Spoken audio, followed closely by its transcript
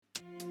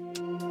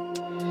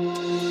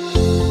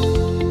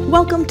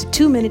Welcome to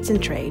 2 Minutes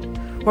in Trade,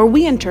 where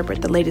we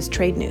interpret the latest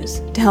trade news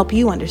to help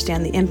you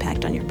understand the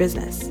impact on your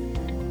business.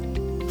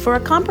 For a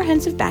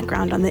comprehensive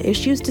background on the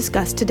issues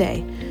discussed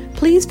today,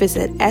 please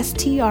visit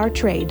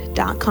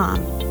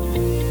strtrade.com.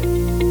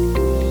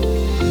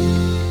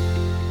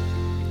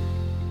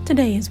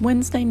 Today is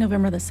Wednesday,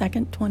 November the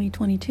 2nd,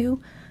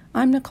 2022.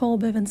 I'm Nicole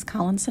Bivens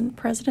Collinson,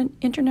 President,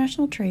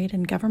 International Trade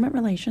and Government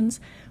Relations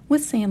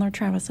with Sandler,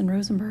 Travis &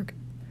 Rosenberg.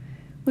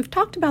 We've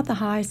talked about the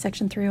high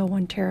Section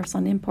 301 tariffs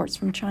on imports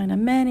from China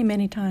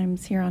many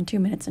times here on 2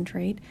 Minutes in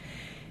Trade,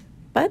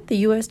 but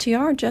the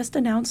USTR just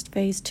announced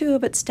Phase 2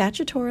 of its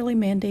statutorily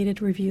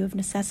mandated review of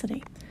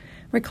necessity.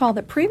 Recall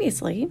that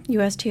previously,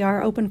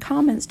 USTR opened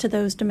comments to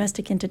those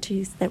domestic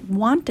entities that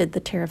wanted the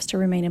tariffs to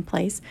remain in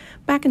place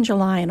back in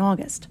July and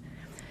August.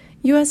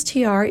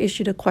 USTR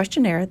issued a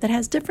questionnaire that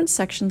has different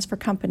sections for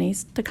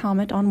companies to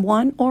comment on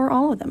one or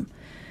all of them.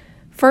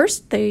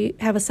 First, they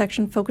have a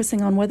section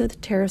focusing on whether the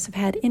tariffs have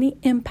had any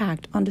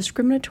impact on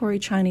discriminatory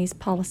Chinese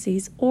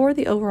policies or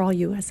the overall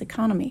U.S.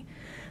 economy.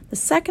 The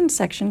second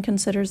section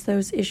considers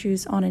those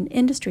issues on an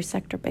industry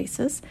sector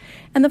basis,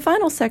 and the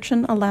final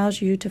section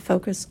allows you to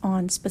focus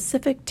on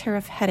specific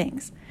tariff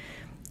headings.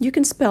 You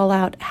can spell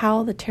out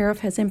how the tariff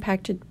has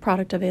impacted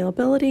product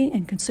availability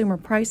and consumer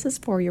prices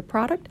for your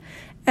product,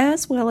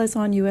 as well as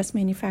on U.S.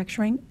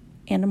 manufacturing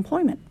and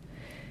employment.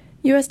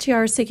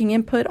 USTR is seeking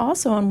input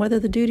also on whether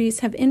the duties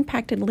have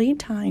impacted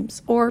lead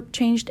times or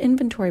changed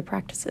inventory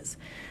practices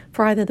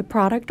for either the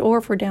product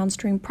or for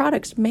downstream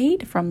products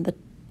made from the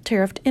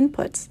tariffed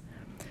inputs.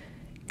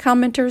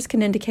 Commenters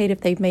can indicate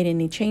if they've made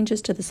any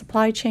changes to the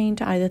supply chain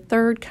to either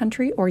third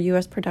country or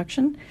U.S.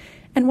 production,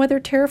 and whether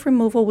tariff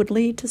removal would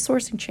lead to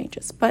sourcing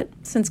changes. But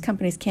since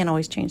companies can't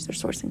always change their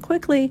sourcing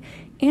quickly,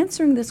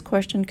 answering this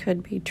question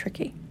could be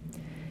tricky.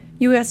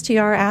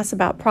 USTR asks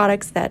about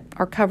products that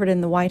are covered in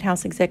the White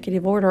House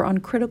executive order on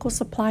critical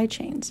supply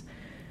chains.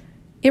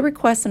 It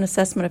requests an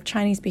assessment of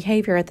Chinese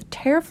behavior at the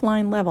tariff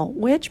line level,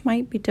 which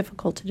might be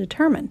difficult to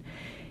determine.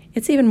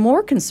 It's even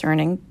more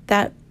concerning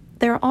that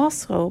they're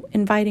also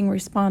inviting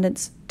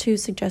respondents to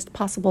suggest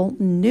possible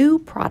new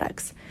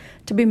products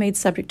to be made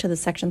subject to the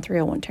Section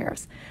 301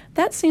 tariffs.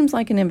 That seems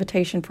like an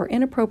invitation for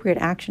inappropriate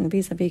action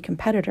vis-a-vis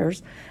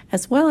competitors,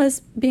 as well as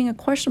being a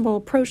questionable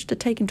approach to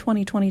take in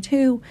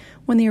 2022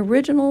 when the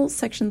original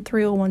Section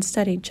 301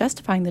 study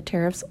justifying the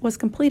tariffs was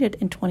completed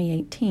in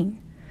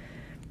 2018.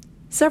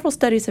 Several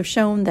studies have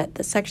shown that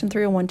the Section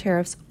 301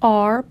 tariffs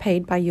are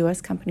paid by U.S.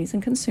 companies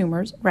and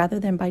consumers rather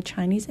than by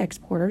Chinese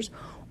exporters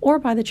or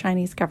by the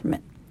Chinese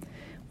government.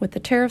 With the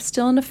tariffs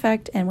still in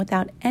effect and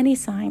without any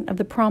sign of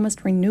the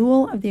promised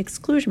renewal of the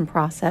exclusion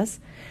process,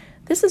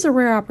 this is a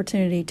rare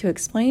opportunity to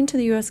explain to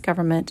the U.S.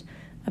 government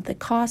of the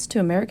cost to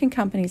American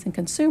companies and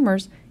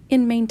consumers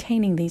in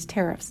maintaining these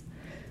tariffs.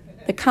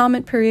 The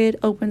comment period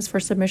opens for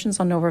submissions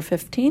on November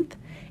 15th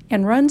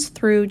and runs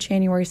through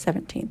January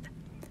 17th.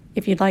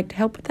 If you'd like to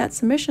help with that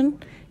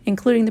submission,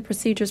 including the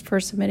procedures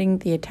for submitting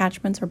the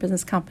attachments or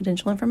business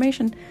confidential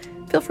information,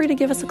 feel free to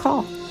give us a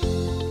call.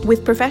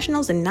 With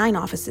professionals in 9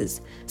 offices,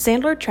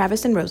 Sandler,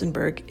 Travis &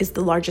 Rosenberg is the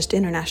largest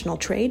international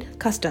trade,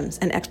 customs,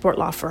 and export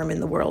law firm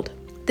in the world.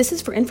 This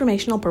is for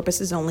informational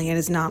purposes only and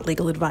is not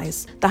legal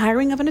advice. The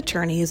hiring of an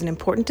attorney is an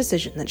important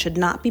decision that should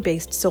not be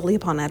based solely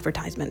upon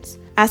advertisements.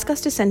 Ask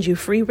us to send you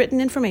free written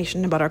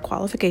information about our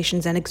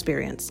qualifications and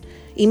experience.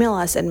 Email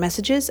us at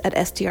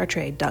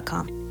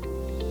messages@strtrade.com.